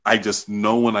I just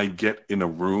know when I get in a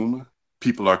room,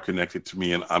 people are connected to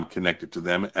me and I'm connected to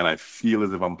them, and I feel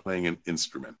as if I'm playing an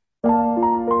instrument.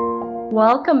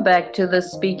 Welcome back to the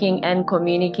Speaking and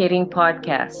Communicating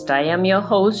podcast. I am your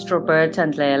host, Roberta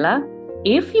Ndlela.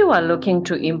 If you are looking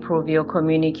to improve your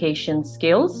communication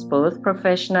skills, both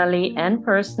professionally and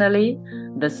personally,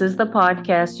 this is the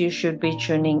podcast you should be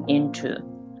tuning into.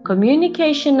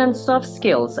 Communication and soft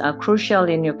skills are crucial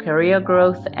in your career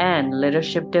growth and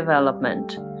leadership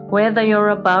development. Whether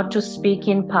you're about to speak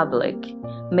in public,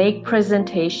 make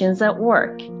presentations at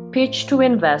work, pitch to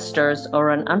investors,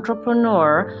 or an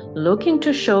entrepreneur looking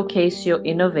to showcase your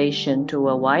innovation to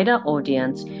a wider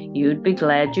audience, you'd be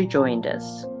glad you joined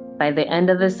us. By the end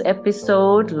of this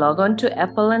episode, log on to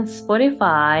Apple and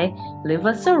Spotify, leave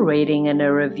us a rating and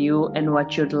a review and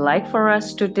what you'd like for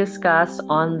us to discuss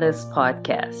on this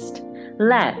podcast.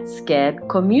 Let's get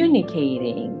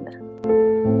communicating.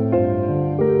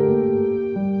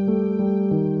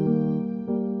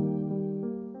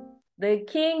 The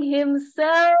king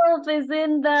himself is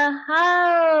in the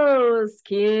house,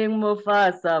 King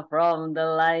Mufasa from The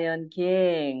Lion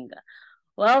King.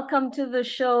 Welcome to the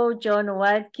show, John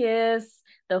Watkis,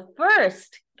 the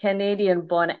first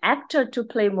Canadian-born actor to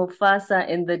play Mufasa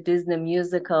in the Disney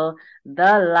musical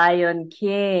The Lion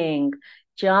King.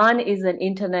 John is an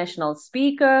international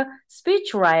speaker,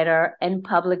 speechwriter, and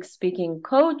public speaking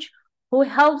coach who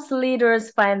helps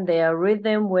leaders find their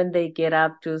rhythm when they get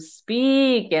up to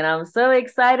speak. And I'm so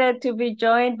excited to be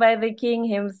joined by the king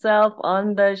himself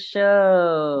on the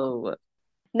show.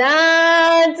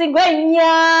 Nansi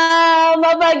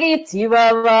ingwenyama bakithi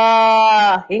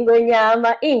baba,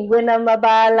 ingwenyama ingwena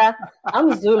mabala.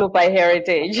 I'm Zulu by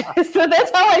heritage, so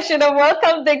that's how I should have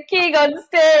welcomed the king on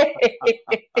stage.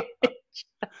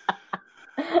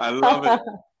 I love it.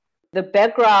 The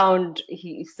background,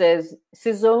 he says,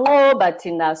 Sizongoba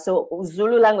tina. So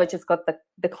Zulu language has got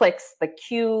the clicks, the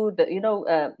cue,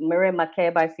 Miriam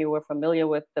Makeba, if you were familiar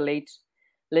with the late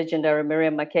legendary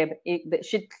Miriam Makeba,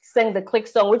 she sang the click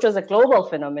song, which was a global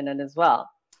phenomenon as well.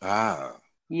 Ah.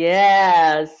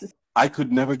 Yes. I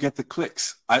could never get the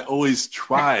clicks. I always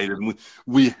tried, and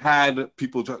we had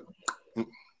people try.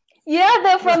 Yeah,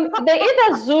 they're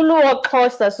either Zulu or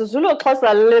Xhosa. So Zulu or Xhosa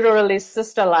are literally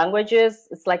sister languages.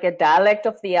 It's like a dialect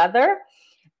of the other.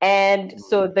 And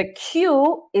so the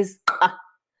Q is,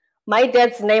 my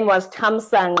dad's name was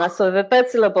Tamsanga, so the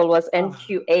third syllable was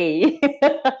NQA.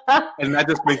 And that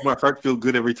just makes my heart feel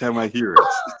good every time I hear it.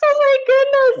 Oh my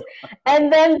goodness.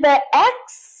 And then the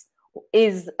X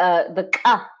is the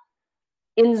Ka.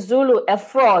 In Zulu, a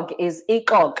frog is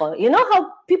Ikoko. You know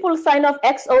how people sign off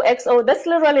XOXO? That's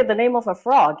literally the name of a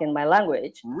frog in my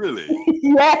language. Really?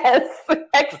 Yes,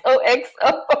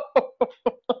 XOXO.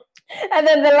 And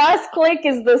then the last click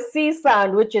is the C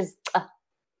sound, which is,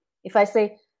 if I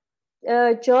say,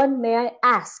 John, may I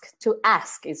ask? To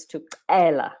ask is to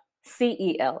Ella.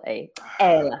 CELA.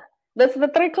 Ella. That's the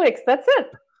 3 clicks. That's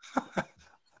it.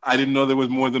 I didn't know there was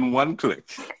more than 1 click.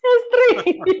 There's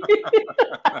 3.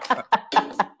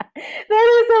 That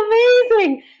is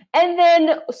amazing. And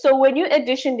then, so when you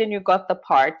auditioned and you got the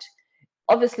part,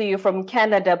 obviously you're from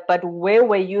Canada, but where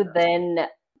were you then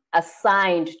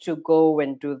assigned to go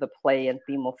and do the play and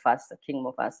be Mufasa, King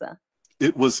Mufasa?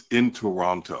 It was in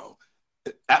Toronto.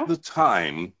 At the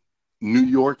time, New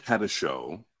York had a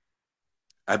show.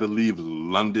 I believe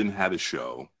London had a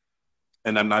show.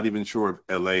 And I'm not even sure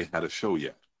if LA had a show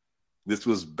yet. This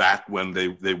was back when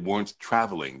they weren't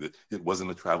traveling. It wasn't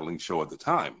a traveling show at the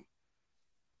time.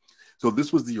 So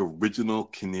this was the original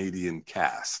Canadian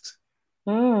cast.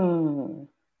 Mm.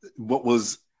 What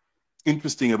was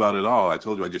interesting about it all, I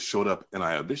told you I just showed up and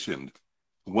I auditioned.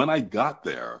 When I got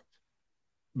there,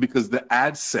 because the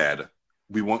ad said,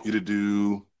 we want you to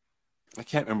do, I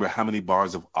can't remember how many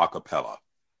bars of a cappella.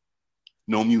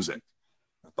 No music.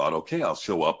 I thought, okay, I'll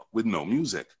show up with no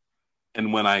music.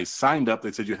 And when I signed up,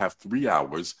 they said, you have 3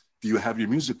 hours. Do you have your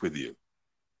music with you?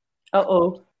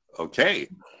 Uh-oh. Okay.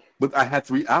 But I had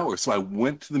 3 hours. So I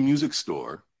went to the music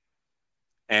store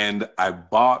and I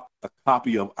bought a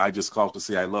copy of I Just Called to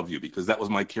Say I Love You because that was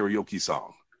my karaoke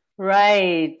song.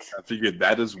 Right. I figured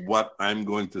that is what I'm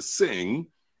going to sing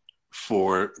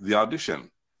for the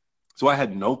audition. So I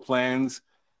had no plans.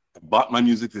 I bought my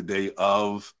music the day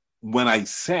of. When I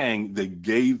sang, they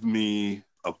gave me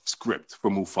a script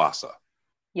for Mufasa.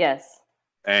 Yes.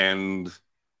 And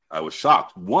I was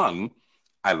shocked. One,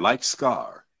 I like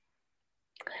Scar.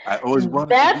 I always wanted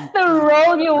That's the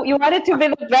role you wanted to be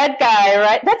the bad guy,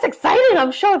 right? That's exciting,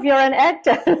 I'm sure, if you're an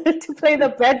actor to play the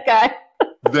bad guy.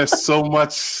 There's so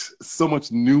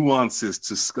much nuances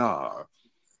to Scar.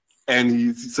 And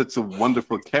he's such a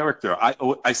wonderful character.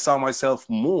 I saw myself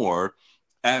more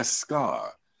as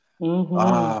Scar. Mm-hmm.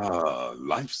 Ah,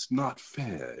 life's not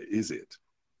fair, is it?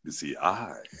 You see,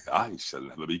 I shall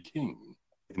never be king,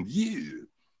 and you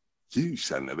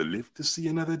shall never live to see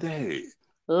another day.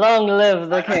 Long live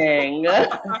the king.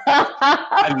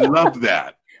 I love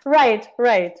that. Right,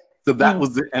 right. So that Mm.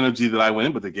 was the energy that I went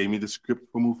in, but they gave me the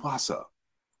script for Mufasa.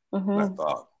 And I Mm-hmm.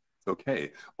 thought,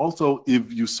 okay. Also,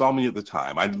 if you saw me at the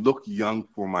time, I look young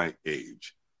for my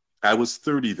age. I was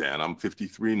 30 then. I'm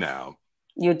 53 now.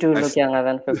 You do I, look younger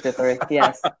than 53.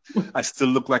 Yes. I still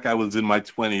look like I was in my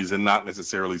 20s and not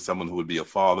necessarily someone who would be a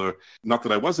father. Not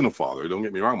that I wasn't a father, don't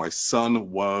get me wrong. My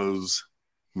son was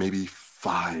maybe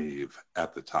 5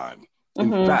 at the time.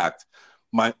 In Mm-hmm. fact,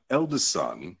 my eldest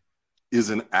son is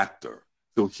an actor.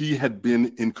 So he had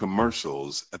been in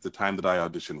commercials at the time that I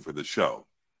auditioned for the show.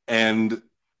 And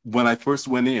when I first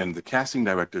went in, the casting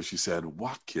director, she said,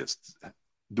 Watkis,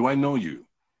 do I know you?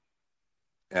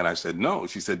 And I said, no.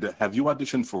 She said, have you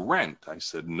auditioned for Rent? I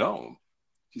said, no.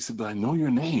 She said, but I know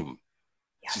your name.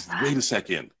 She Yes. said, wait a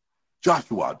second.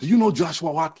 Joshua, do you know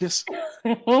Joshua Watkis?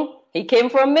 He came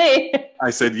from me.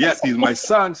 I said, yes, he's my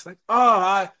son. She's like,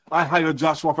 oh, I hire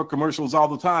Joshua for commercials all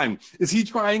the time. Is he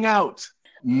trying out?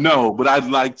 No, but I'd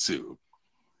like to.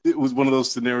 It was one of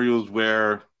those scenarios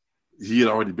where he had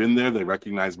already been there. They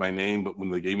recognized my name, but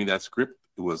when they gave me that script,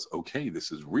 it was, okay,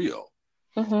 this is real.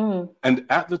 Mm-hmm. And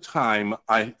at the time,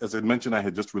 as I mentioned, I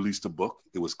had just released a book.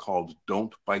 It was called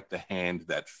Don't Bite the Hand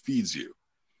That Feeds You.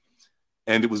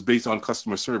 And it was based on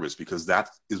customer service because that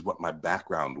is what my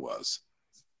background was.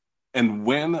 And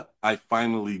when I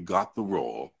finally got the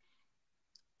role,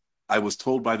 I was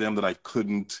told by them that I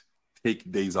couldn't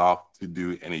take days off to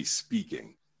do any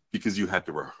speaking because you had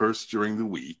to rehearse during the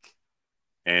week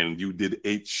and you did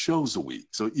 8 shows a week.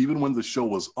 So even when the show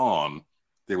was on,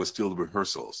 there were still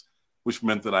rehearsals, which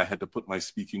meant that I had to put my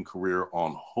speaking career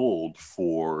on hold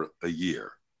for a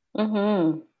year.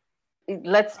 Mm-hmm.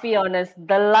 Let's be honest,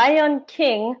 The Lion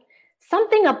King,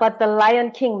 something about The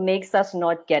Lion King makes us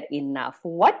not get enough.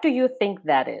 What do you think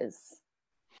that is?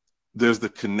 There's the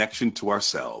connection to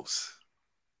ourselves,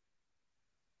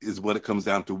 is what it comes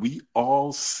down to. We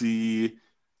all see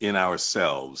in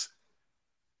ourselves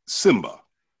Simba,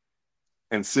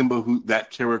 and Simba, who that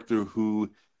character who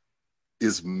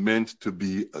is meant to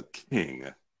be a king,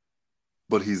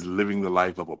 but he's living the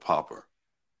life of a pauper.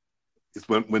 It's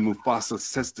when Mufasa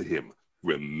says to him,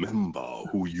 remember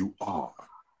who you are.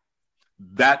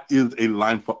 That is a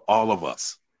line for all of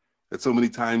us. That so many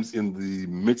times in the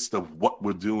midst of what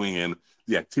we're doing and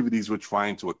the activities we're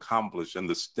trying to accomplish and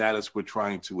the status we're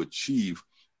trying to achieve,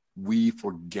 we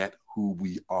forget who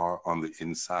we are on the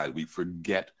inside. We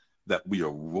forget that we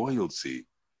are royalty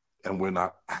and we're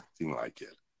not acting like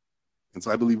it. And so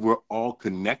I believe we're all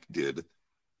connected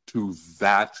to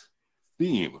that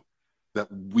theme, that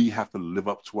we have to live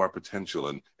up to our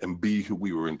potential and be who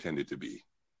we were intended to be.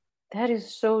 That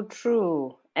is so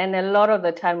true. And a lot of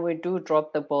the time we do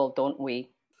drop the ball, don't we?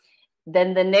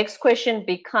 Then the next question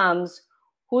becomes,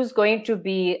 who's going to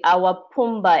be our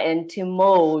Pumbaa and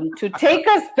Timon to take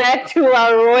us back to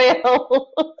our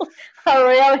royal our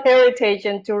royal heritage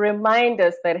and to remind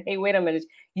us that, hey, wait a minute,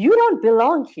 you don't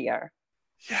belong here.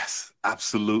 Yes,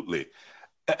 absolutely.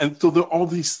 And so there are all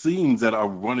these themes that are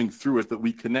running through it that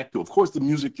we connect to. Of course, the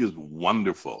music is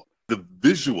wonderful. The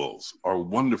visuals are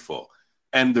wonderful.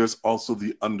 And there's also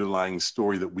the underlying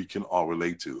story that we can all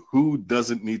relate to. Who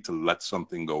doesn't need to let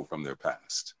something go from their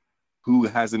past? Who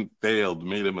hasn't failed,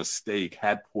 made a mistake,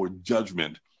 had poor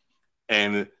judgment,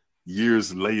 and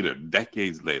years later,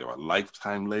 decades later, a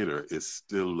lifetime later, is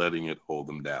still letting it hold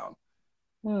them down?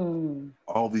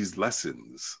 All these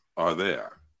lessons are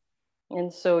there.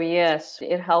 And so, yes,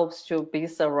 it helps to be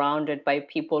surrounded by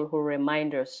people who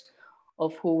remind us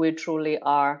of who we truly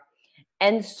are.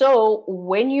 And so,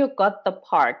 when you got the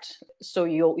part, so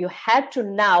you had to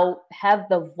now have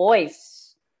the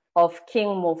voice of King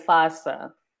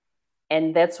Mufasa,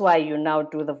 and that's why you now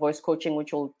do the voice coaching,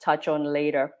 which we'll touch on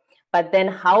later. But then,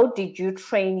 how did you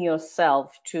train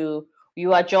yourself to?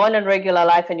 You are John in regular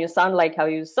life, and you sound like how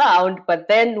you sound, but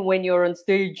then when you're on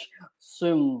stage,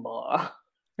 Simba,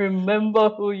 remember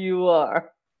who you are.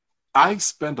 I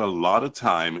spent a lot of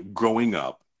time growing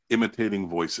up imitating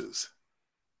voices.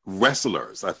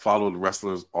 Wrestlers, I followed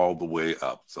wrestlers all the way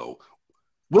up. So,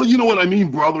 well, you know what I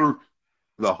mean, brother.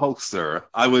 The Hulkster,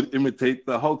 I would imitate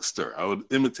the Hulkster. I would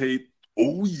imitate,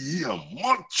 oh yeah,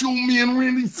 Macho Man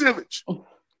Randy Savage.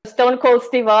 Stone Cold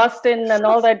Steve Austin and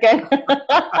all that gang.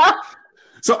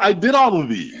 So I did all of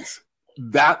these.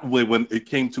 That way, when it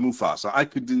came to Mufasa, I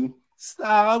could do,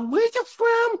 where you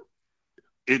from?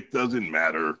 It doesn't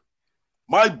matter.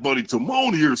 My buddy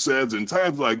Timon here says in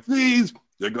times like these,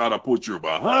 you gotta put your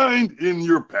behind in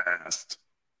your past.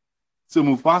 So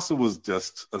Mufasa was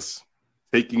just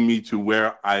taking me to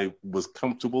where I was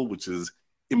comfortable, which is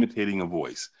imitating a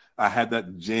voice. I had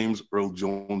that James Earl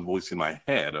Jones voice in my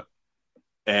head,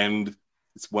 and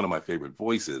it's one of my favorite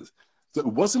voices. So it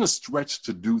wasn't a stretch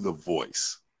to do the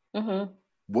voice. Mm-hmm.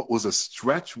 What was a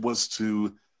stretch was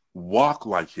to walk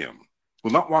like him.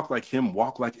 Well, not walk like him,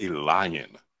 walk like a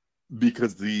lion,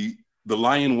 because the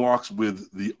lion walks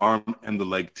with the arm and the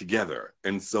leg together.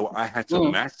 And so I had to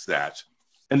Mm. match that.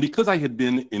 And because I had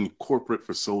been in corporate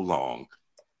for so long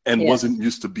and Yes. wasn't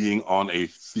used to being on a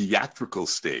theatrical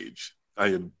stage, I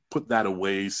had put that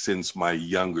away since my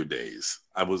younger days.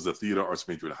 I was a theater arts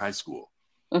major in high school,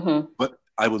 Mm-hmm. but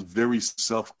I was very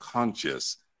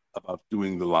self-conscious about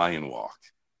doing the lion walk.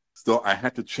 So I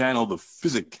had to channel the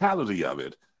physicality of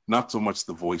it, not so much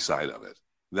the voice side of it.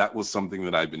 That was something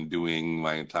that I've been doing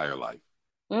my entire life.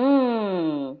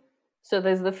 Mm. So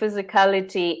there's the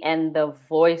physicality and the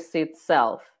voice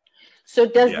itself. So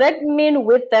does Yeah. that mean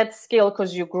with that skill,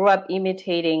 because you grew up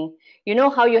imitating, you know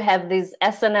how you have these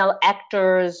SNL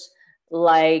actors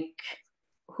like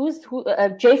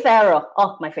Jay Farrow.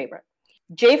 Oh, my favorite.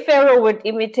 Jay Farrow would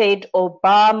imitate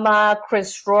Obama,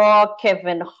 Chris Rock,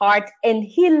 Kevin Hart, and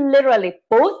he literally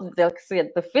both the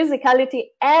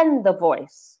physicality and the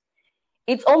voice.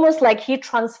 It's almost like he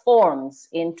transforms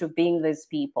into being these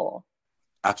people.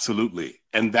 Absolutely.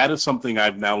 And that is something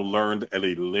I've now learned at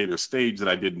a later stage that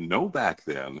I didn't know back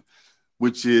then,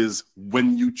 which is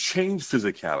when you change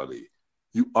physicality,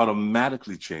 you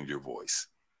automatically change your voice.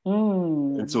 And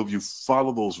Mm. so if you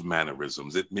follow those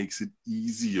mannerisms, it makes it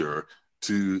easier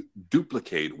to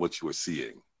duplicate what you are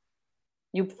seeing.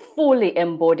 You fully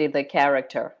embody the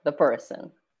character, the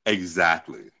person.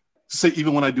 Exactly. Say,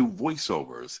 even when I do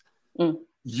voiceovers, Mm.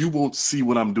 you won't see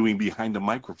what I'm doing behind the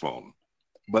microphone,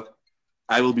 but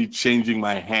I will be changing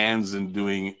my hands and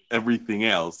doing everything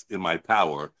else in my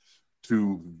power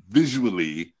to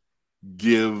visually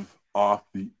give off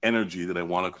the energy that I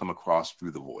want to come across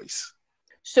through the voice.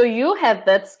 So you had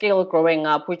that skill growing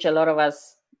up, which a lot of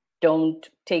us don't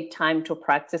take time to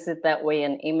practice it that way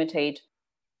and imitate.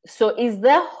 So is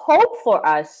there hope for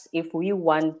us if we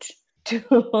want to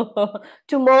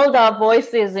to mold our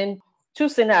voices in two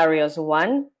scenarios?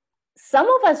 One, some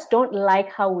of us don't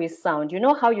like how we sound. You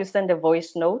know how you send a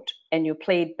voice note and you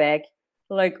play it back?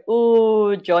 Like,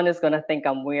 oh, John is gonna think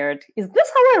I'm weird. Is this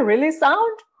how I really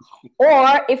sound?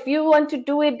 Or if you want to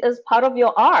do it as part of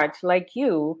your art, like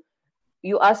you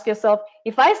ask yourself,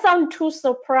 if I sound too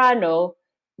soprano,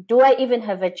 do I even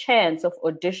have a chance of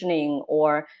auditioning,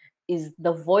 or is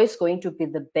the voice going to be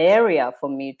the barrier for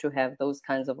me to have those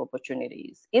kinds of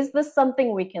opportunities? Is this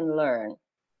something we can learn?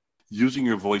 Using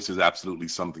your voice is absolutely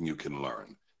something you can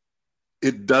learn.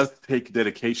 It does take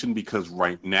dedication because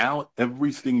right now,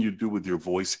 everything you do with your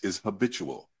voice is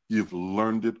habitual. You've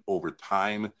learned it over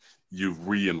time, you've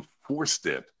reinforced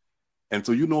it. And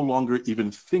so you no longer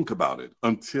even think about it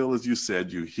until, as you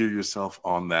said, you hear yourself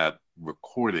on that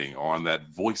recording or on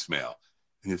that voicemail.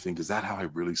 And you think, is that how I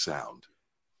really sound?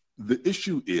 The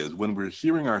issue is when we're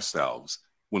hearing ourselves,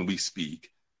 when we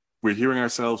speak, we're hearing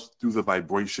ourselves through the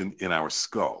vibration in our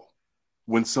skull.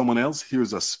 When someone else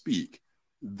hears us speak,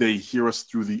 they hear us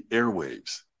through the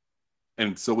airwaves.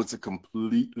 And so it's a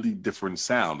completely different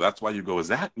sound. That's why you go, is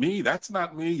that me? That's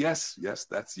not me. Yes, yes,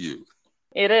 that's you.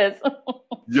 It is.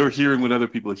 You're hearing what other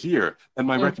people hear. And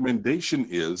my Mm. recommendation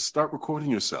is start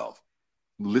recording yourself.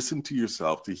 Listen to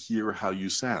yourself to hear how you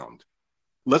sound.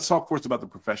 Let's talk first about the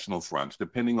professional front,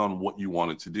 depending on what you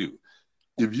wanted to do.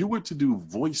 If you were to do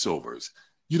voiceovers,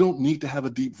 you don't need to have a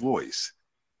deep voice.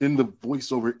 In the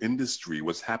voiceover industry,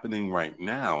 what's happening right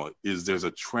now is there's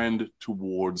a trend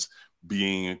towards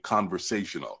being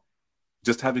conversational,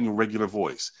 just having a regular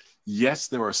voice. Yes,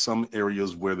 there are some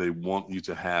areas where they want you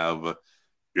to have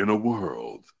in a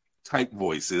world type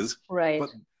voices, Right.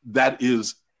 but that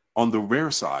is on the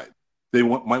rare side.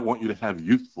 Might want you to have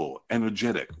youthful,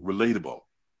 energetic, relatable.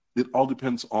 It all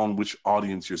depends on which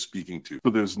audience you're speaking to. So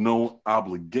there's no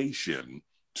obligation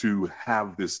to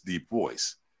have this deep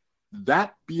voice.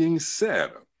 That being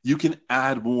said, you can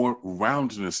add more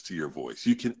roundness to your voice.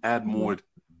 You can add Mhm. more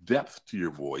depth to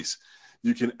your voice.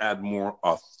 You can add more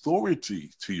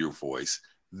authority to your voice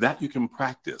that you can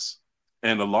practice.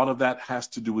 And a lot of that has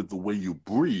to do with the way you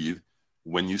breathe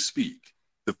when you speak,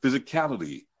 the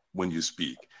physicality when you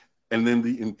speak, and then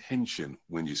the intention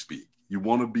when you speak. You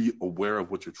want to be aware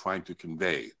of what you're trying to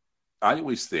convey. I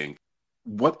always think,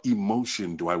 what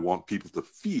emotion do I want people to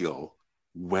feel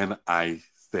when I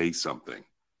say something?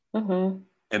 Mhm.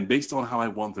 And based on how I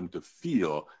want them to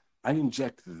feel, I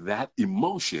inject that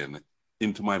emotion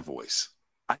into my voice.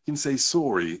 I can say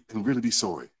sorry and really be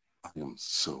sorry. I am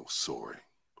so sorry.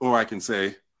 Or I can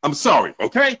say, I'm sorry,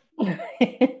 okay?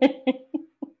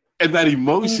 And that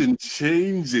emotion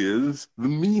changes the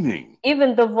meaning.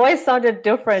 Even the voice sounded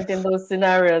different in those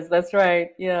scenarios. That's right.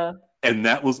 Yeah. And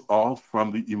that was all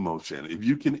from the emotion. If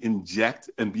you can inject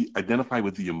and be identify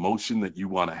with the emotion that you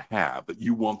want to have, that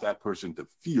you want that person to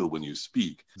feel when you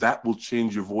speak, that will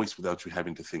change your voice without you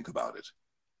having to think about it.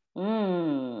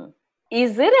 Mm.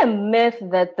 Is it a myth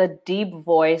that the deep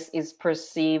voice is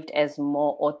perceived as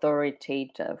more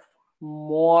authoritative,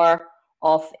 more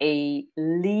of a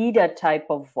leader type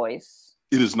of voice?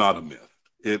 It is not a myth.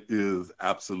 It is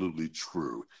absolutely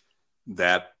true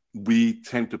that we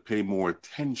tend to pay more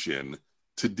attention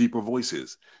to deeper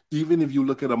voices. Even if you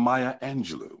look at a Maya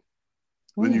Angelou,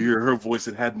 when you Mm. hear her voice,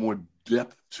 it had more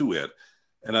depth to it.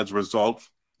 And as a result,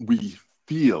 we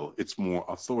feel it's more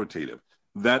authoritative.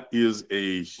 That is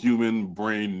a human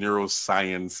brain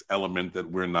neuroscience element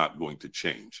that we're not going to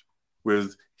change.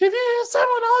 Whereas if you hear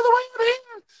someone all the way over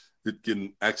here, it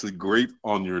can actually grate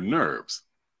on your nerves.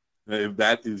 If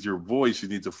that is your voice, you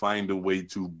need to find a way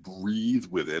to breathe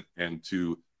with it and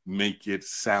to make it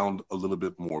sound a little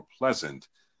bit more pleasant.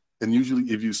 And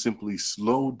usually, if you simply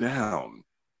slow down,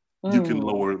 you can Mm.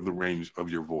 lower the range of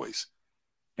your voice.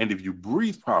 And if you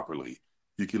breathe properly,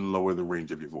 you can lower the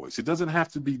range of your voice. It doesn't have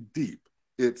to be deep.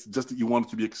 It's just that you want it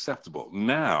to be acceptable.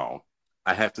 Now,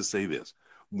 I have to say this.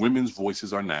 Women's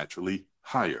voices are naturally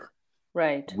higher.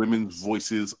 Right. Women's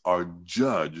voices are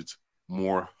judged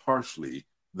more harshly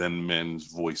than men's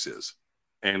voices.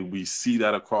 And we see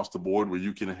that across the board where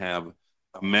you can have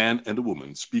a man and a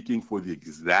woman speaking for the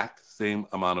exact same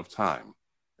amount of time.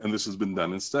 And this has been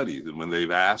done in studies. And when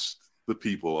they've asked the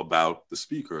people about the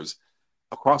speakers,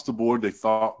 across the board, they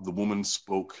thought the woman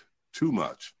spoke too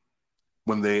much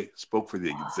when they spoke for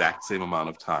the exact same amount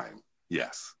of time.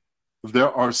 Yes.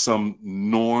 There are some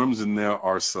norms and there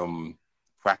are some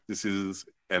practices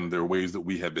and there are ways that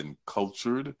we have been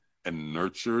cultured and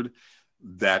nurtured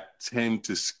that tend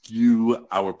to skew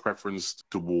our preference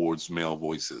towards male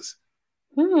voices.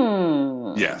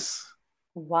 Hmm. Yes.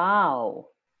 Wow.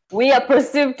 We are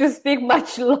perceived to speak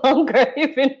much longer,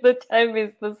 even the time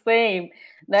is the same.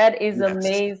 That is Yes.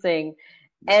 amazing.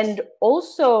 Yes. And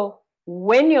also,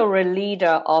 when you're a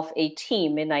leader of a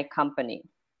team in a company,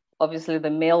 obviously the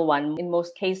male one in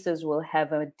most cases will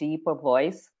have a deeper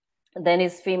voice than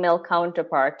his female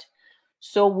counterpart.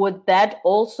 So, would that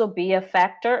also be a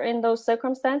factor in those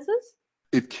circumstances?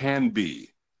 It can be.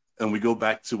 And we go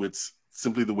back to it's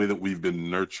simply the way that we've been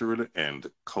nurtured and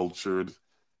cultured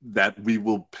that we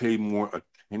will pay more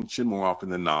attention more often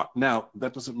than not. Now,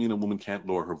 that doesn't mean a woman can't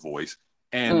lower her voice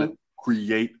and Mm.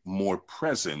 create more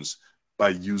presence by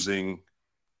using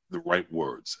the right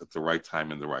words at the right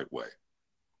time in the right way.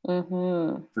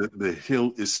 Mm-hmm. The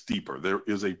hill is steeper. There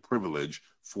is a privilege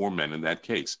for men in that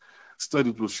case.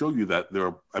 Studies will show you that there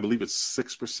are, I believe it's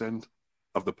 6%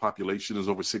 of the population is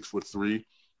over 6'3",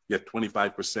 yet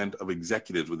 25% of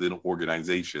executives within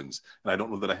organizations. And I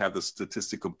don't know that I have the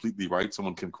statistic completely right.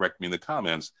 Someone can correct me in the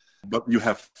comments, but you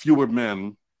have fewer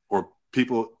men or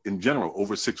people in general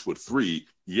over 6'3",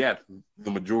 yet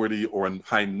the majority or a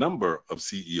high number of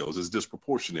CEOs is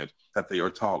disproportionate that they are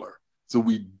taller. So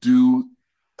we do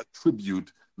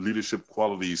attribute leadership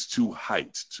qualities to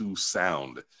height, to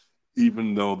sound,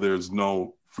 even though there's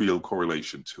no real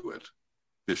correlation to it.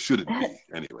 There shouldn't be,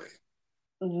 anyway.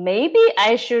 Maybe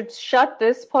I should shut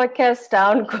this podcast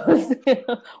down because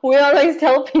we always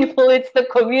tell people it's the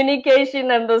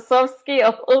communication and the soft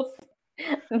skills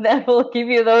that will give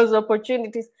you those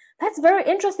opportunities. That's very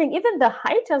interesting. Even the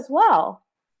height as well.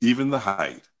 Even the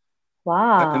height.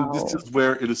 And this Wow. is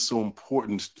where it is so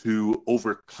important to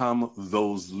overcome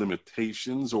those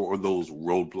limitations or those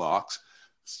roadblocks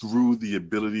through the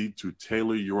ability to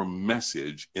tailor your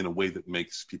message in a way that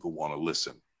makes people want to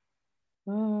listen.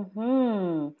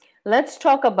 Hmm. Let's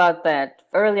talk about that.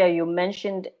 Earlier, you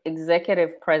mentioned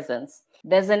executive presence.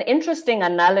 There's an interesting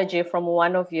analogy from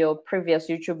one of your previous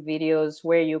YouTube videos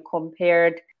where you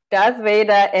compared Darth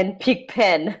Vader and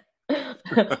Pigpen.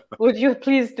 Would you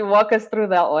please to walk us through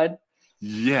that one?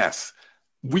 Yes,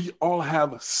 we all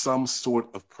have some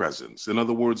sort of presence. In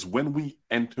other words, when we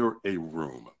enter a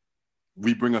room,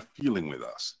 we bring a feeling with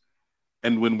us.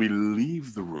 And when we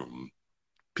leave the room,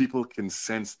 people can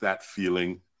sense that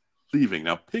feeling leaving.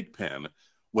 Now, Pigpen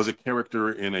was a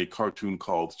character in a cartoon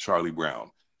called Charlie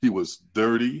Brown. He was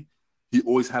dirty. He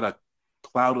always had a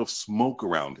cloud of smoke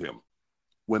around him.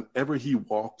 Whenever he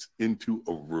walked into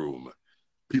a room,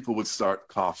 people would start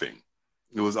coughing.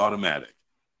 It was automatic.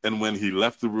 And when he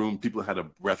left the room, people had a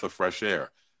breath of fresh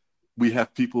air. we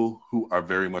have people who are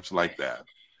very much like that,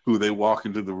 who they walk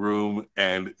into the room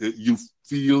and you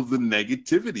feel the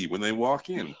negativity when they walk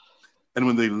in. And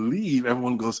when they leave,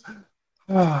 everyone goes,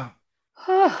 ah,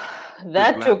 we're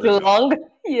That glad took they're gone. long.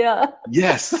 Yeah.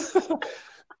 Yes.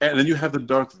 And then you have the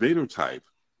Darth Vader type.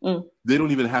 Mm. They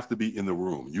don't even have to be in the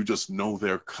room. You just know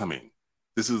they're coming.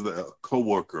 This is a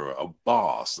coworker, a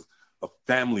boss, a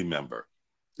family member.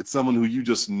 It's someone who you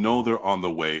just know they're on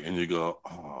the way and you go,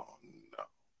 oh no,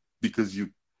 because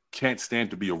you can't stand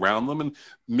to be around them. And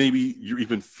maybe you're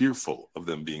even fearful of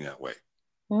them being that way.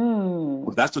 Mm.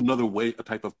 Well, that's another way, a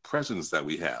type of presence that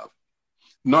we have.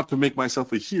 Not to make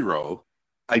myself a hero,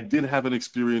 I did have an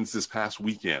experience this past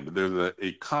weekend. There's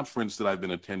a conference that I've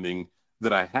been attending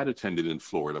that I had attended in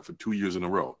Florida for 2 years in a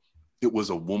row. It was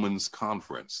a woman's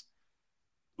conference.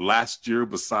 Last year,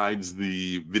 besides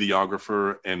the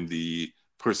videographer and the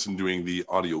person doing the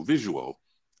audio visual,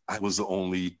 I was the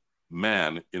only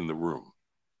man in the room.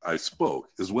 I spoke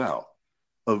as well.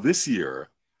 This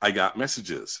year, I got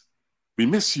messages. We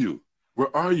miss you.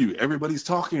 Where are you? Everybody's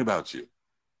talking about you.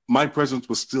 My presence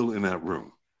was still in that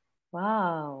room.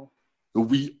 Wow.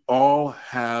 We all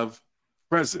have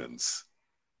presence.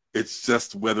 It's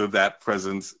just whether that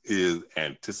presence is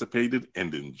anticipated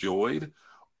and enjoyed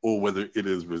or whether it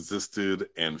is resisted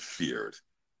and feared.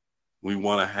 We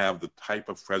want to have the type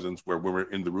of presence where when we're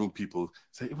in the room, people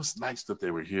say, it was nice that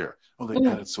they were here. Oh, they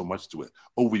Mm. added so much to it.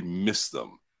 Oh, we miss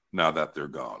them now that they're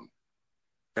gone.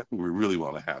 That's what we really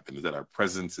want to happen, is that our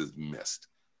presence is missed.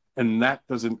 And that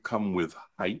doesn't come with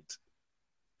height.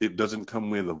 It doesn't come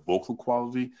with a vocal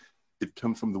quality. It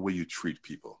comes from the way you treat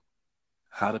people.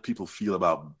 How do people feel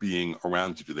about being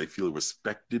around you? Do they feel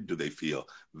respected? Do they feel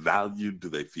valued? Do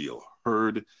they feel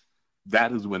heard?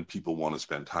 That is when people want to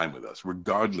spend time with us,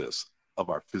 regardless of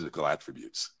our physical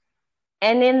attributes.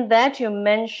 And in that, you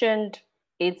mentioned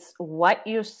it's what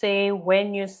you say,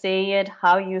 when you say it,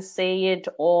 how you say it,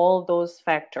 all those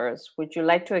factors. Would you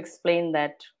like to explain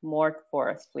that more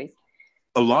for us, please?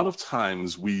 A lot of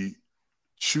times we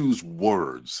choose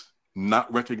words,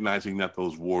 not recognizing that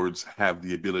those words have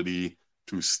the ability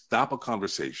to stop a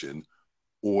conversation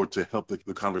or to help the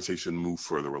conversation move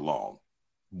further along.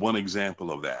 One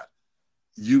example of that,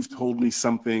 you've told me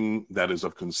something that is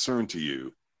of concern to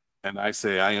you, and I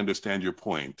say, I understand your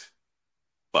point,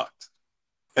 but.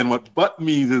 And what but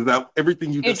means is that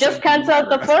everything you You just just said didn't cancel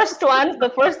the matter. first one. The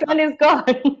first one is gone.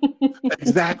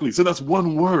 Exactly. So that's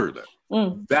one word.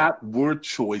 Mm. That word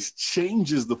choice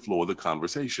changes the flow of the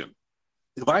conversation.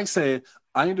 If I say,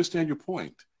 I understand your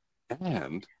point,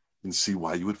 and see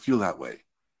why you would feel that way,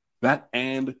 that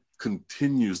and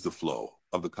continues the flow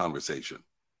of the conversation.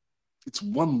 It's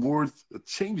one word that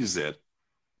changes it.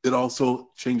 It also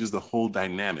changes the whole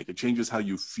dynamic. It changes how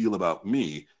you feel about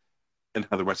me and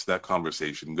how the rest of that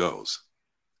conversation goes.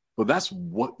 But that's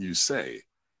what you say.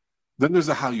 Then there's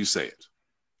the how you say it.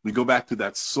 We go back to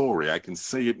that sorry. I can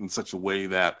say it in such a way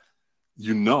that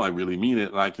you know I really mean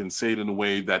it, and I can say it in a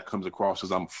way that comes across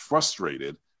as I'm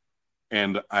frustrated,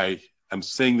 and I am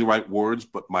saying the right words,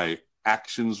 but my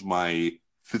actions, my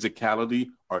physicality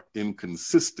are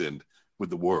inconsistent with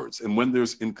the words. And when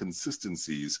there's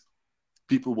inconsistencies,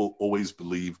 people will always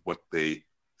believe what they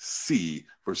see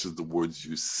versus the words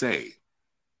you say.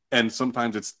 And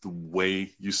sometimes it's the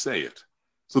way you say it.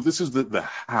 So this is the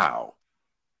how.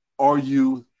 Are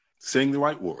you saying the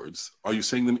right words? Are you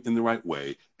saying them in the right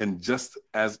way? And just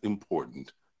as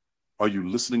important, are you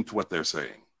listening to what they're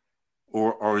saying?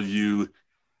 Or are you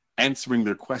answering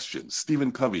their questions?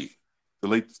 Stephen Covey, the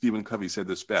late Stephen Covey said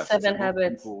this best. He Seven said, most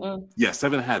habits. people, Mm. yeah,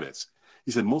 7 habits.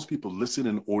 He said, most people listen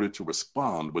in order to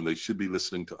respond when they should be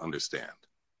listening to understand.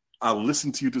 I'll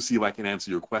listen to you to see if I can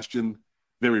answer your question.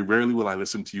 Very rarely will I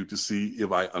listen to you to see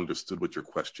if I understood what your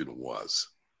question was.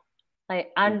 I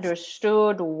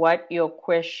understood what your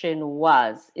question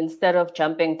was instead of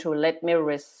jumping to let me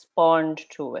respond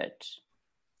to it.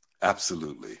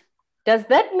 Absolutely. Does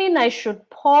that mean I should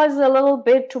pause a little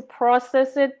bit to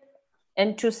process it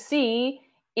and to see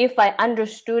if I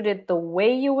understood it the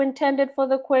way you intended for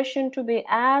the question to be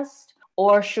asked?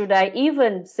 Or should I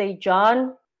even say,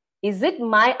 John, is it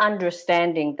my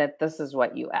understanding that this is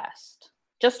what you asked?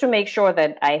 Just to make sure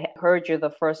that I heard you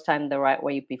the first time the right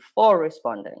way before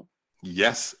responding.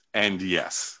 Yes and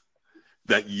yes.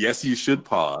 That yes, you should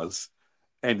pause.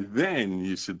 And then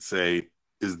you should say,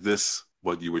 is this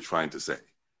what you were trying to say?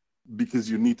 Because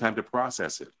you need time to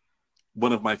process it.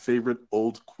 One of my favorite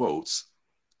old quotes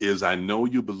is, I know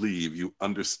you believe you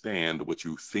understand what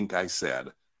you think I said,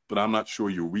 but I'm not sure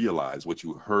you realize what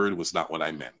you heard was not what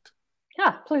I meant.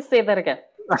 Yeah, please say that again.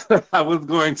 I was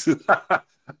going to,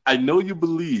 I know you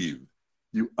believe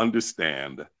you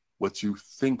understand what you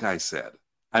think I said.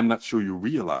 I'm not sure you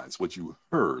realize what you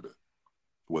heard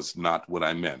was not what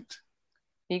I meant.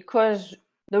 Because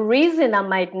the reason I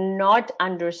might not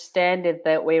understand it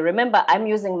that way, remember, I'm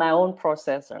using my own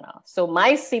processor now. So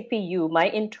my CPU, my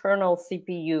internal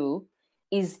CPU,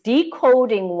 is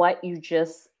decoding what you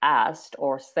just asked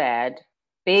or said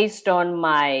based on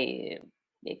my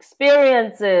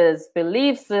experiences,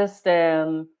 belief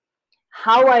system,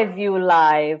 how I view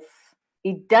life.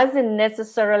 It doesn't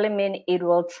necessarily mean it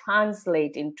will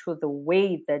translate into the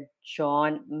way that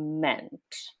John meant.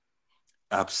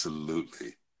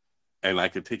 Absolutely. And I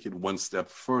could take it one step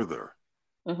further.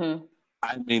 Mm-hmm.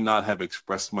 I may not have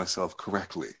expressed myself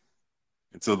correctly.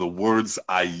 And so the words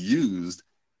I used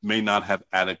may not have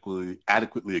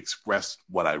adequately expressed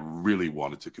what I really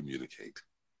wanted to communicate.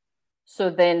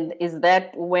 So then is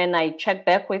that when I check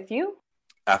back with you?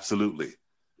 Absolutely.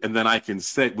 And then I can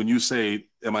say, when you say,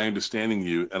 am I understanding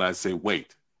you? And I say,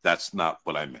 wait, that's not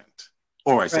what I meant.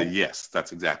 Or I say, Right. yes,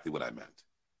 that's exactly what I meant.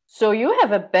 So you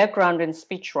have a background in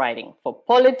speech writing for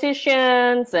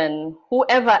politicians and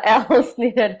whoever else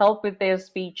needed help with their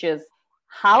speeches.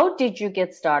 How did you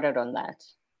get started on that?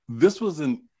 This was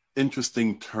an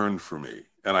interesting turn for me.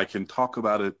 And I can talk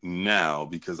about it now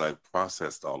because I've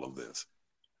processed all of this.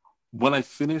 When I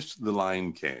finished The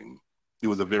Lion King, it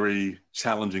was a very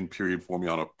challenging period for me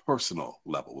on a personal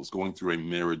level. I was going through a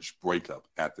marriage breakup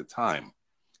at the time.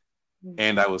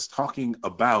 And I was talking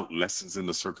about lessons in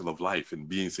the circle of life and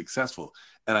being successful.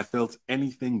 And I felt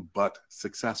anything but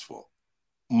successful.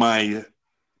 My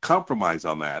compromise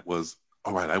on that was,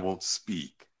 all right, I won't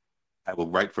speak. I will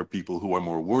write for people who are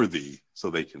more worthy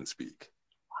so they can speak.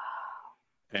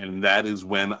 And that is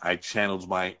when I channeled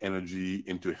my energy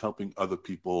into helping other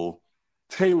people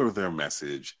tailor their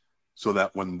message so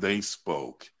that when they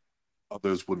spoke,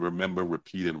 others would remember,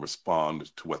 repeat, and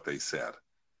respond to what they said.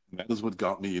 And that is what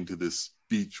got me into this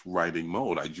speech writing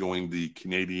mode. I joined the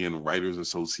Canadian Writers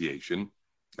Association.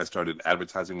 I started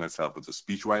advertising myself as a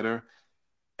speechwriter,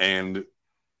 and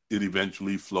it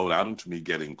eventually flowed out into me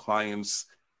getting clients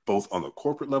both on the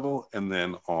corporate level and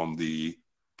then on the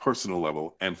personal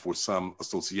level. And for some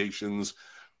associations,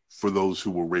 for those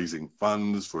who were raising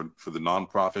funds for the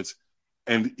nonprofits,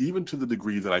 and even to the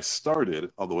degree that I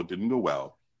started, although it didn't go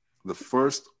well, the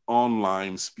first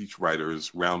online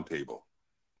speechwriters roundtable.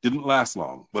 Didn't last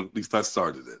long, but at least I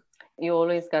started it. You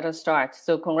always got to start.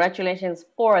 So congratulations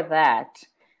for that.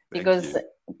 Thank Because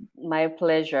you. my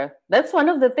pleasure. That's one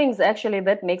of the things actually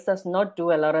that makes us not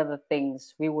do a lot of the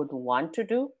things we would want to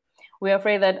do. We're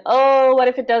afraid that, oh, what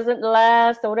if it doesn't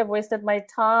last? I would have wasted my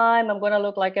time. I'm going to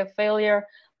look like a failure.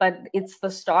 But it's the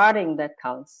starting that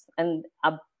counts. And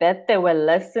I bet there were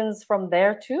lessons from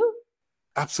there too.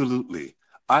 Absolutely.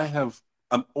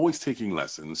 I'm always taking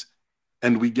lessons,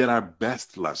 and we get our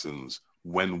best lessons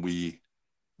when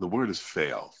the word is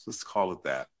fail. Let's call it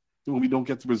that. When we don't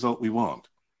get the result we want.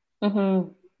 Mm-hmm.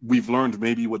 We've learned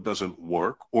maybe what doesn't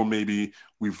work, or maybe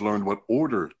we've learned what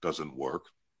order doesn't work.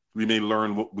 We may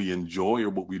learn what we enjoy or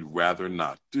what we'd rather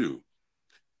not do.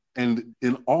 And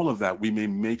in all of that, we may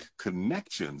make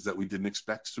connections that we didn't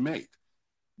expect to make.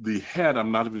 The head,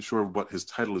 I'm not even sure what his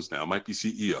title is now, might be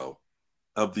CEO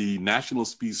of the National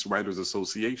Speech Writers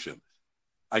Association.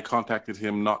 I contacted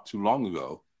him not too long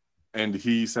ago, and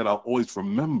he said, I'll always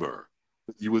remember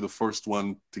that you were the first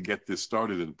one to get this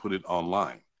started and put it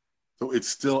online. So it's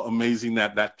still amazing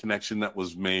that that connection that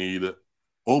was made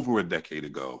over a decade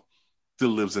ago still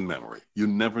lives in memory. You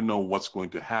never know what's going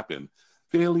to happen.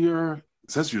 Failure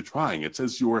says you're trying. It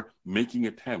says you're making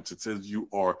attempts. It says you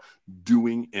are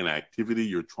doing an activity.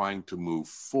 You're trying to move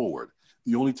forward.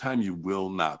 The only time you will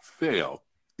not fail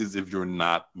is if you're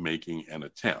not making an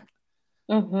attempt.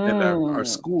 And our Mm-hmm.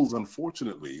 schools,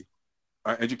 unfortunately,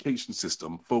 our education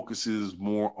system focuses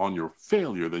more on your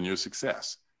failure than your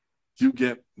success. You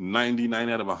get 99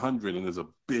 out of 100, and there's a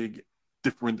big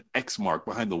different X mark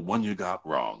behind the one you got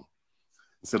wrong,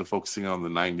 instead of focusing on the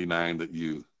 99 that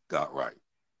you got right.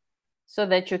 So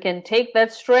that you can take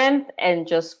that strength and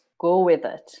just go with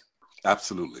it.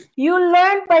 Absolutely. You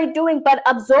learn by doing, but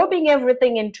absorbing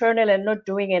everything internal and not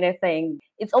doing anything.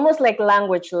 It's almost like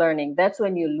language learning. That's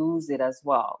when you lose it as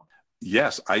well.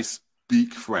 Yes, I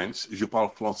speak French. Je parle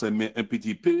français, mais un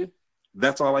petit peu.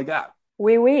 That's all I got.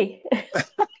 Oui, oui.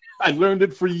 I learned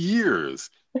it for years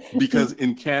because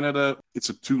in Canada, it's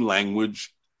a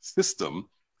two-language system.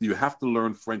 You have to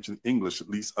learn French and English at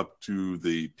least up to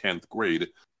the 10th grade.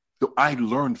 So I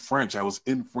learned French. I was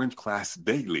in French class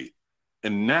daily.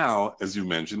 And now, as you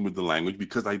mentioned, with the language,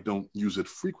 because I don't use it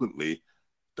frequently,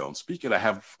 don't speak it. I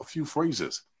have a few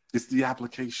phrases. It's the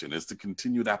application, it's the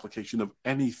continued application of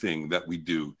anything that we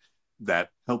do that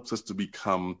helps us to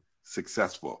become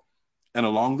successful. And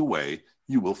along the way,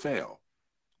 you will fail.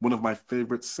 One of my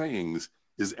favorite sayings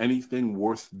is anything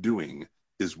worth doing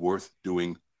is worth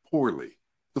doing poorly.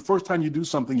 The first time you do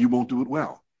something, you won't do it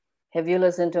well. Have you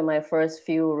listened to my first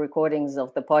few recordings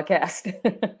of the podcast?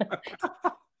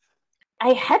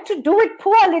 I had to do it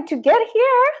poorly to get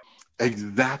here.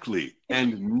 Exactly.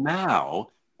 And now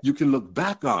you can look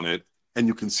back on it and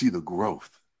you can see the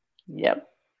growth. Yep.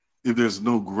 If there's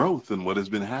no growth in what has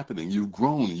been happening, you've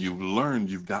grown, you've learned,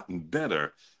 you've gotten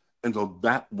better. And so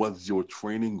that was your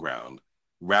training ground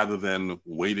rather than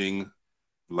waiting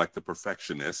like the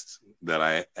perfectionist that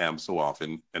I am so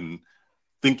often and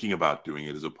thinking about doing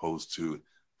it as opposed to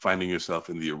finding yourself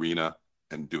in the arena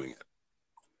and doing it.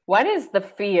 What is the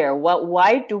fear?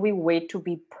 Why do we wait to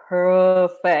be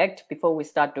perfect before we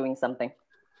start doing something?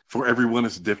 For everyone,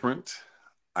 it's different.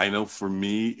 I know for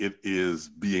me, it is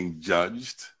being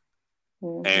judged.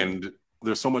 Mm-hmm. And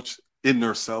there's so much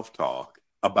inner self-talk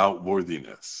about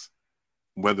worthiness,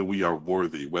 whether we are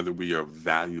worthy, whether we are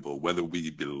valuable, whether we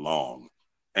belong.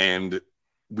 And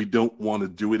we don't want to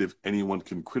do it if anyone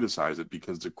can criticize it,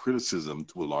 because the criticism,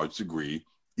 to a large degree,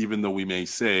 even though we may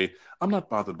say, I'm not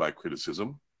bothered by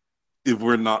criticism, if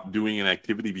we're not doing an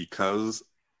activity because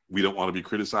we don't want to be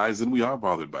criticized, then we are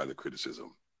bothered by the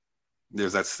criticism.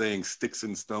 There's that saying, sticks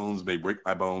and stones may break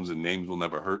my bones and names will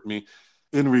never hurt me.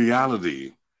 In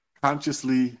reality,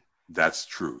 consciously, that's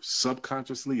true.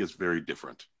 Subconsciously, it's very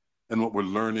different. And what we're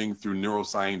learning through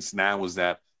neuroscience now is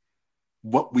that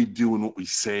what we do and what we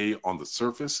say on the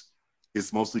surface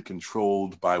is mostly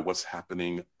controlled by what's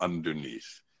happening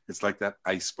underneath. It's like that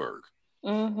iceberg.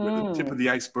 Mm-hmm. Where the tip of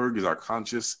the iceberg is our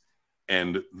conscious,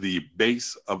 and the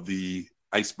base of the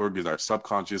iceberg is our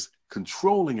subconscious,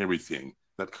 controlling everything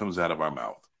that comes out of our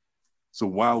mouth. So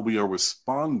while we are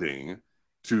responding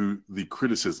to the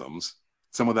criticisms,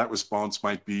 some of that response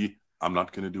might be, I'm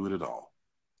not going to do it at all.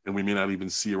 And we may not even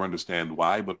see or understand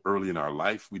why, but early in our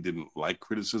life, we didn't like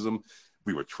criticism.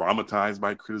 We were traumatized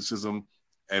by criticism.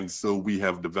 And so we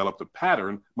have developed a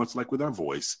pattern, much like with our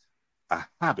voice, a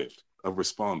habit of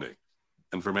responding.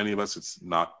 And for many of us, it's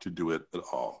not to do it at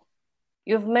all.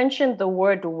 You've mentioned the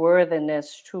word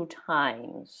worthiness 2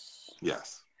 times.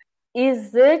 Yes.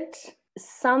 Is it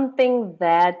something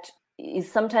that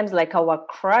is sometimes like our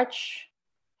crutch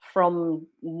from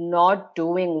not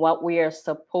doing what we are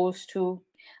supposed to?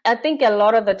 I think a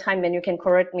lot of the time, and you can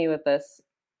correct me with this,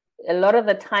 a lot of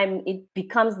the time it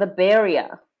becomes the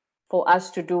barrier for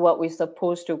us to do what we're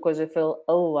supposed to, because we feel,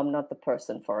 oh, I'm not the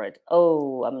person for it.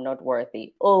 Oh, I'm not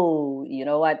worthy. Oh, you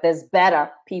know what? There's better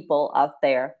people out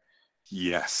there.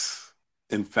 Yes.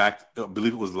 In fact, I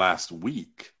believe it was last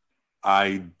week,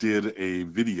 I did a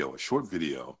short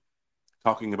video,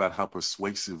 talking about how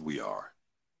persuasive we are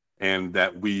and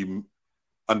that we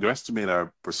underestimate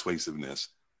our persuasiveness.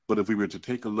 But if we were to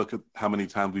take a look at how many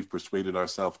times we've persuaded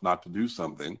ourselves not to do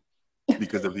something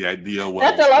because of the idea was...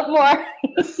 That's a lot more.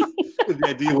 If the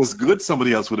idea was good,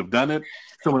 somebody else would have done it.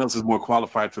 Someone else is more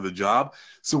qualified for the job.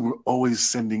 So we're always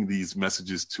sending these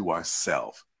messages to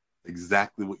ourselves.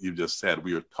 Exactly what you just said.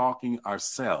 We are talking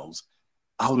ourselves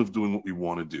out of doing what we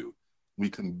want to do. We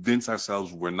convince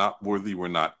ourselves we're not worthy, we're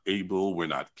not able, we're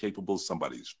not capable,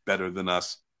 somebody's better than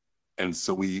us. And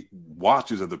so we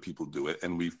watch as other people do it,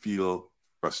 and we feel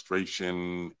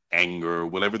frustration, anger,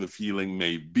 whatever the feeling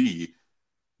may be,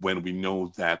 when we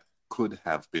know that could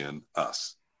have been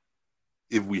us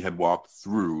if we had walked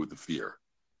through the fear.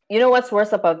 You know what's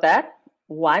worse about that?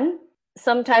 One,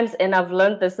 sometimes, and I've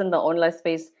learned this in the online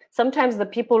space, sometimes the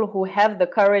people who have the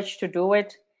courage to do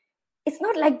it, it's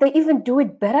not like they even do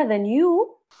it better than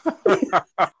you.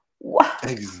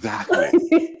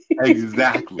 Exactly.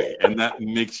 Exactly. And that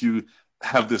makes you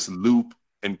have this loop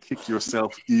and kick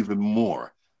yourself even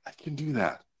more. I can do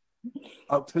that.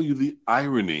 I'll tell you the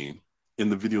irony in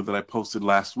the video that I posted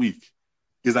last week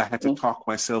is I had to talk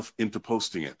myself into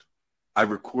posting it. I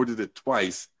recorded it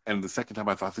twice, and the second time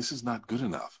I thought, this is not good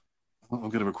enough. I'm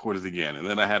going to record it again. And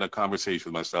then I had a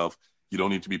conversation with myself. You don't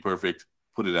need to be perfect.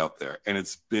 Put it out there. And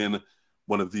it's been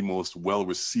one of the most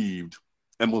well-received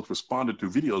and most responded to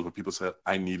videos where people said,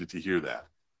 I needed to hear that.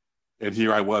 And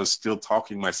here I was still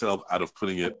talking myself out of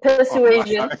putting it.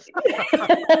 Persuasion.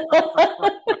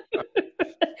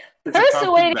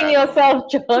 Persuading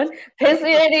yourself, John.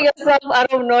 Persuading yourself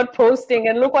out of not posting,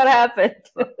 and look what happened.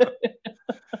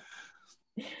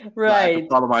 Right. I have to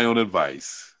follow my own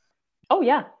advice. Oh,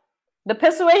 yeah. The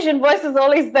persuasion voice is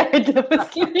always there.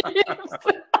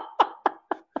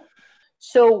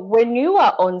 So when you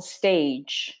are on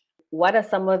stage, what are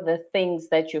some of the things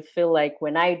that you feel like,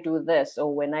 when I do this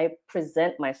or when I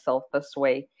present myself this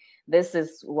way, this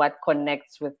is what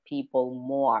connects with people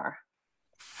more?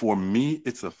 For me,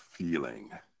 it's a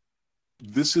feeling.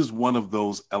 This is one of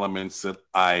those elements that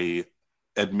I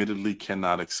admittedly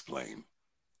cannot explain.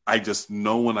 I just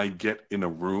know when I get in a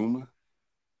room,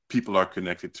 people are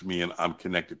connected to me and I'm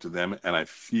connected to them, and I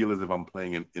feel as if I'm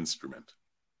playing an instrument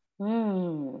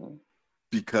Mm.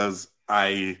 because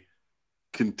I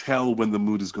can tell when the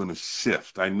mood is going to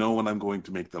shift. I know when I'm going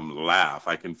to make them laugh.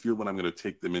 I can feel when I'm going to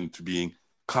take them into being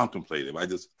contemplative.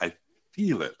 I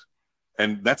feel it.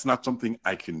 And that's not something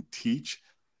I can teach.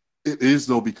 It is,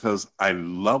 though, because I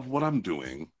love what I'm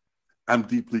doing. I'm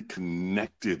deeply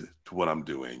connected to what I'm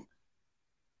doing.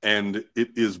 And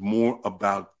it is more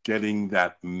about getting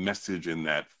that message and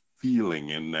that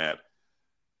feeling and that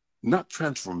not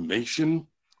transformation,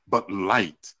 but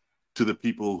light to the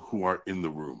people who are in the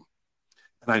room.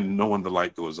 And I know when the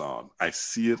light goes on, I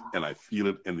see it and I feel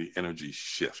it, and the energy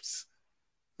shifts.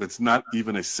 It's not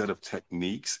even a set of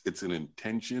techniques, it's an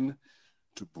intention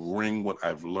to bring what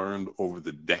I've learned over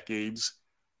the decades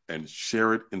and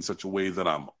share it in such a way that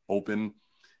I'm open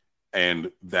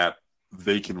and that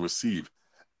they can receive.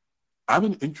 I'm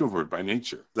an introvert by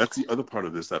nature. That's the other part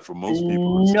of this that for most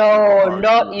people is super No, hard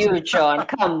not to. you, John.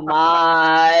 Come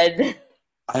on.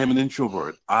 I am an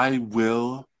introvert. I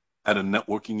will, at a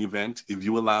networking event, if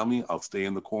you allow me, I'll stay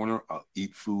in the corner, I'll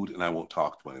eat food, and I won't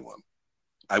talk to anyone.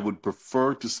 I would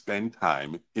prefer to spend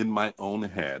time in my own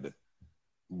head,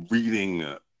 reading,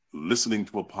 listening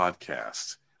to a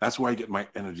podcast. That's where I get my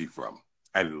energy from.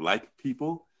 I like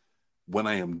people. When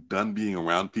I am done being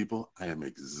around people, I am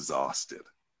exhausted.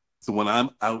 So when I'm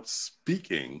out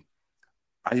speaking,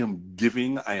 I am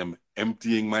giving, I am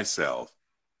emptying myself,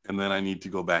 and then I need to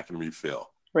go back and refill.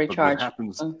 But what Recharge.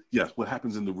 happens, Mm. yes, what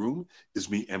happens in the room is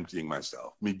me emptying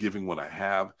myself, me giving what I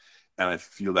have, and I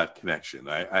feel that connection.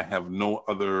 I have no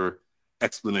other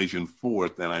explanation for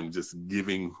it than I'm just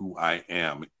giving who I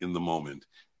am in the moment.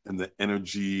 And the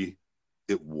energy,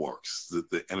 it works,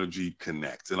 the energy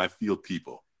connects, and I feel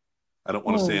people. I don't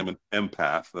want to say Mm. I'm an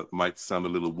empath. That might sound a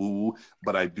little woo,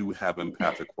 but I do have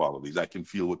empathic qualities. I can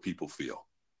feel what people feel.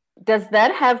 Does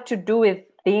that have to do with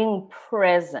being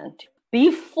present?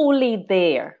 Be fully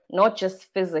there, not just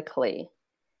physically.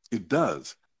 It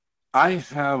does. I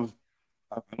have,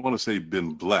 I don't want to say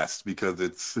been blessed because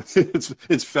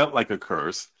it's felt like a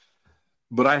curse,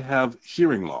 but I have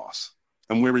hearing loss.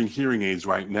 I'm wearing hearing aids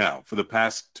right now. For the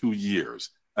past 2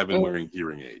 years, I've been Mm. wearing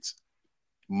hearing aids.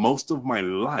 Most of my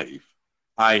life,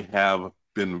 I have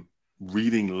been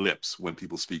reading lips when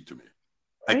people speak to me.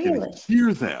 I can Really?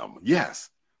 hear them, yes,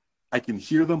 I can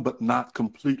hear them, but not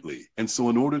completely. And so,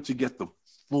 in order to get the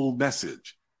full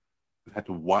message, I had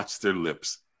to watch their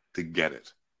lips to get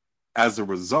it. As a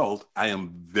result, I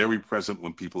am very present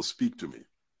when people speak to me.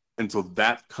 And so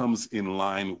that comes in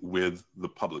line with the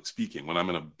public speaking. When I'm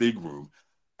in a big room,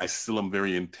 I still am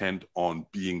very intent on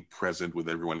being present with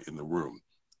everyone in the room.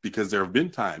 Because there have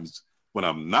been times when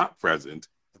I'm not present,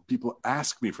 and people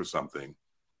ask me for something,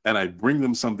 and I bring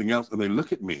them something else, and they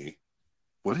look at me,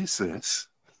 what is this?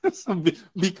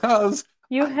 Because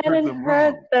You I heard hadn't them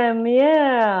heard wrong. them,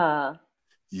 yeah.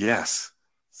 Yes.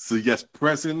 So yes,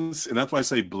 presence, and that's why I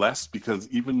say blessed, because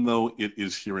even though it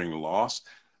is hearing loss,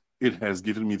 it has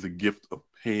given me the gift of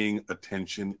paying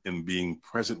attention and being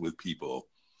present with people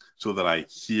so that I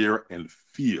hear and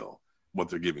feel what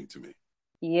they're giving to me.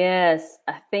 Yes,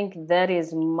 I think that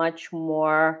is much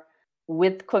more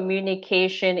with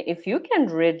communication. If you can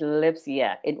read lips,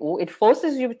 yeah, it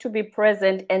forces you to be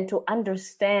present and to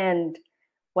understand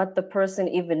what the person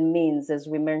even means, as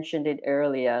we mentioned it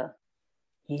earlier.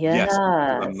 Yes,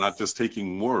 because I'm not Yes. just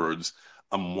taking words,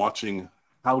 I'm watching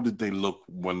how did they look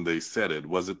when they said it?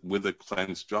 Was it with a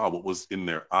clenched jaw? What was in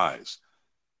their eyes?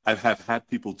 I have had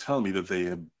people tell me that they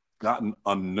have gotten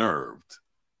unnerved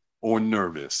or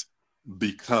nervous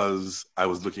because I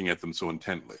was looking at them so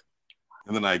intently.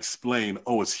 And then I explain,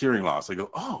 oh, it's hearing loss. I go,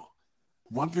 oh,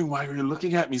 wondering why you're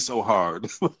looking at me so hard.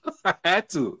 I had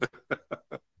to.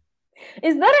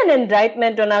 Is that an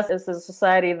indictment on us as a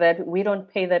society that we don't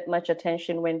pay that much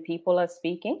attention when people are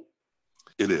speaking?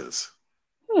 It is.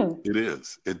 Hmm. It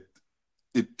is.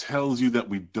 It tells you that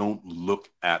we don't look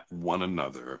at one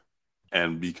another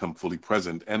and become fully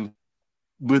present. And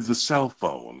with the cell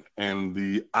phone and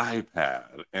the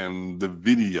iPad and the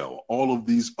video, all of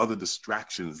these other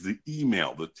distractions, the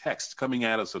email, the text coming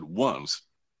at us at once,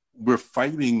 we're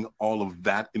fighting all of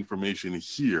that information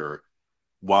here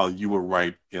while you were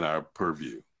right in our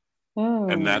purview.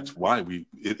 And Hmm. that's why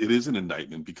it is an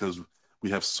indictment because we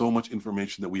have so much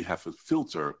information that we have to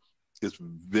filter. It's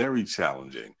very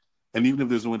challenging. And even if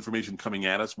there's no information coming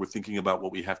at us, we're thinking about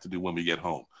what we have to do when we get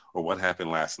home or what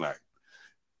happened last night.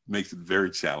 Makes it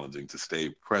very challenging to stay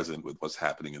present with what's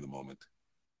happening in the moment.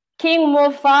 King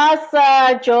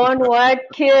Mufasa, John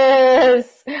Watkis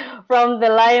from The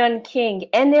Lion King.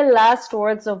 Any last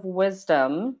words of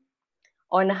wisdom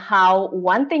on how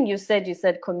one thing you said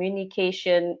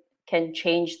communication can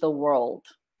change the world?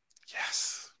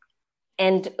 Yes.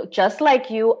 And just like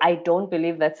you, I don't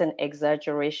believe that's an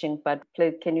exaggeration, but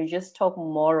can you just talk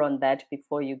more on that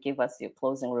before you give us your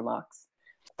closing remarks?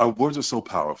 Our words are so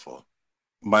powerful.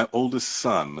 My oldest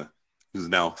son, who's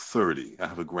now 30, I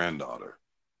have a granddaughter.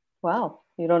 Wow,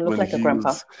 you don't look When like a he grandpa.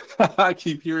 was, I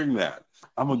keep hearing that.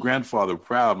 I'm a grandfather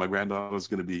proud. My granddaughter's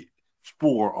going to be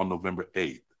 4 on November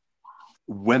 8th.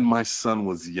 When my son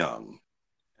was young,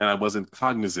 and I wasn't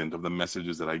cognizant of the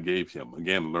messages that I gave him,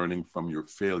 again, learning from your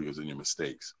failures and your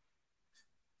mistakes,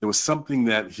 there was something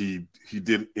that he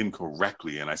did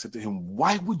incorrectly. And I said to him,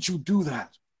 "Why would you do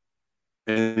that?"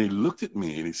 And he looked at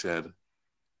me and he said,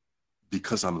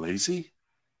 "Because I'm lazy."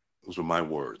 Those were my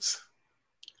words.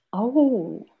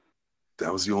 Oh.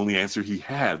 That was the only answer he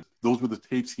had. Those were the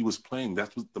tapes he was playing.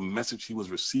 That was the message he was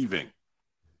receiving.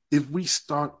 If we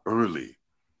start early,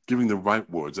 giving the right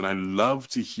words, and I love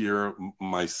to hear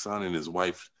my son and his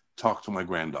wife talk to my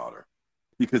granddaughter,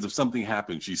 because if something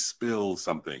happens, she spills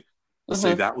something, I'll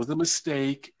say that was a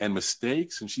mistake, and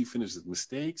mistakes, and she finishes,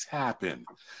 mistakes happen.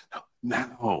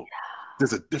 Now,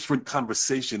 there's a different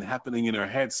conversation happening in her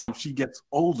head. So she gets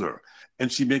older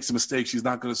and she makes a mistake. She's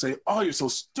not going to say, "Oh, you're so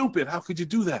stupid. How could you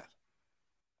do that?"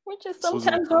 Which is This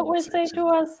wasn't a sometimes what we say to conversation.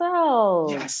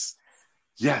 ourselves. Yes,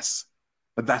 yes.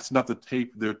 But that's not the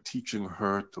tape they're teaching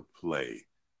her to play.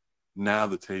 Now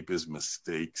the tape is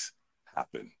mistakes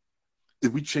happen.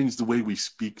 If we change the way we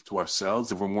speak to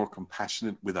ourselves, if we're more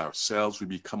compassionate with ourselves, we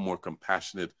become more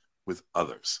compassionate with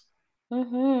others.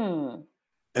 Mm-hmm.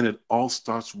 And it all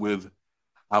starts with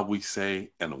how we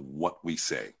say and what we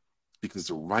say. Because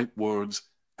the right words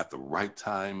at the right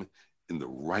time, in the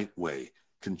right way,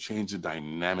 can change the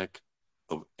dynamic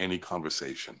of any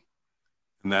conversation.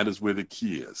 And that is where the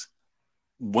key is.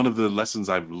 One of the lessons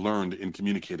I've learned in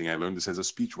communicating, I learned this as a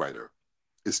speechwriter,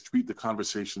 is treat the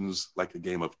conversations like a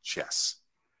game of chess.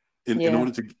 In Yeah.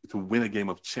 order to win a game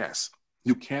of chess,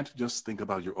 you can't just think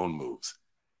about your own moves.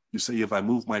 You say, if I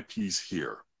move my piece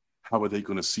here, how are they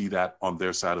going to see that on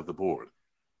their side of the board?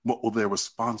 What will their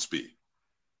response be?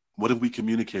 What if we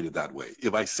communicated that way?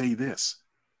 If I say this,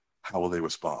 how will they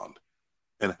respond?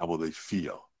 And how will they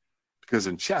feel? Because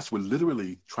in chess, we're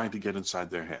literally trying to get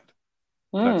inside their head.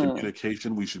 In our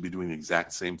communication, we should be doing the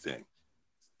exact same thing,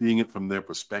 seeing it from their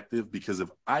perspective. Because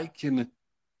if I can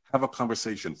have a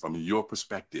conversation from your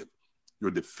perspective,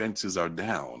 your defenses are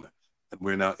down, and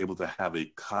we're now able to have a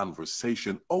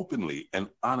conversation openly and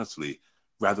honestly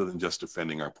rather than just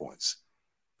defending our points.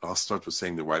 I'll start with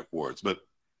saying the right words, but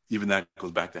even that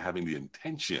goes back to having the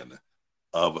intention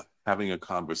of having a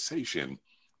conversation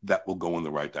that will go in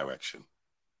the right direction.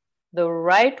 The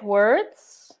right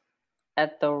words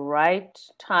at the right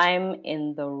time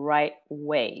in the right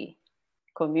way.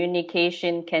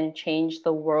 Communication can change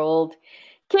the world.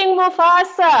 King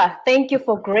Mufasa, thank you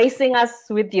for gracing us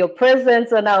with your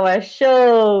presence on our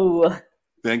show.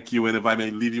 Thank you. And if I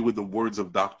may leave you with the words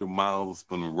of Dr. Miles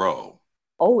Monroe.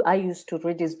 Oh, I used to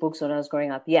read his books when I was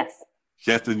growing up. Yes.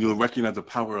 Yes, and you'll recognize the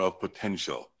power of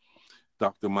potential.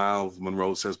 Dr. Miles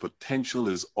Monroe says potential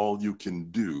is all you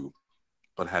can do,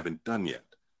 but haven't done yet.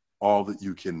 All that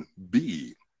you can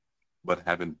be, but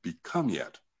haven't become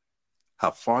yet. How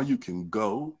far you can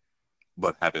go,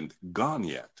 but haven't gone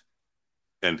yet.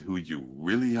 And who you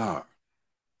really are,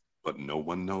 but no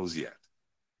one knows yet.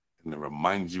 And to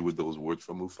remind you with those words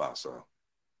from Mufasa,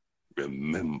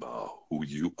 remember who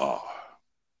you are.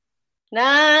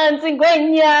 Nansi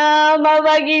Ngwenyama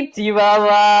bakithi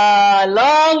baba.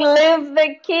 Long live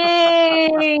the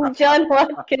king. John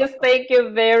Watkins, thank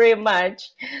you very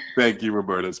much. Thank you,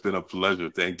 Roberta. It's been a pleasure.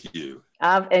 Thank you.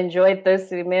 I've enjoyed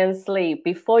this immensely.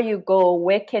 Before you go,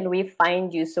 where can we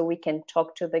find you so we can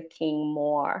talk to the king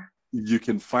more? You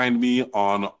can find me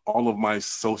on all of my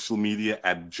social media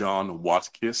at John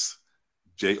Watkis,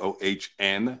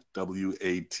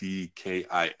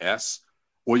 JohnWatkis,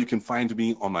 or you can find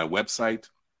me on my website,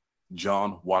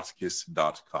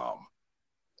 johnwatkis.com.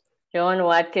 John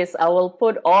Watkis, I will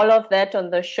put all of that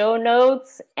on the show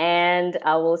notes, and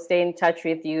I will stay in touch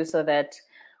with you so that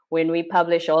when we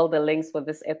publish all the links for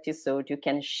this episode, you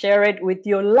can share it with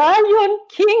your Lion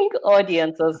King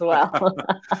audience as well.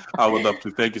 I would love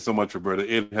to. Thank you so much, Roberta.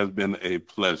 It has been a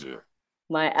pleasure.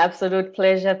 My absolute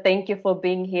pleasure. Thank you for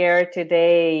being here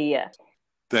today.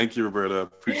 Thank you, Roberta.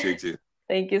 Appreciate you.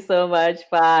 Thank you so much.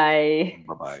 Bye.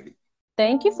 Bye-bye.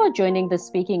 Thank you for joining the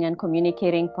Speaking and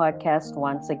Communicating podcast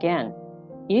once again.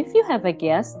 If you have a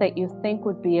guest that you think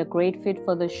would be a great fit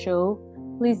for the show,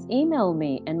 please email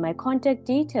me, and my contact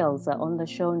details are on the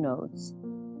show notes.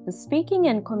 The Speaking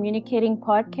and Communicating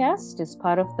podcast is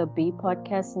part of the B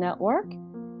Podcast Network,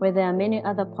 where there are many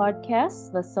other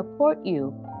podcasts that support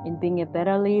you in being a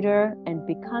better leader and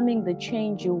becoming the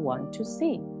change you want to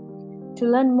see. To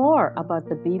learn more about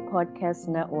the B Podcast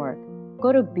Network,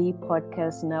 go to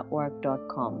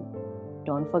bpodcastnetwork.com.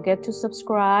 Don't forget to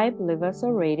subscribe, leave us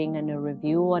a rating and a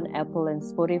review on Apple and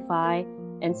Spotify,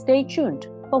 and stay tuned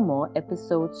for more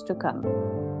episodes to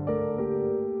come.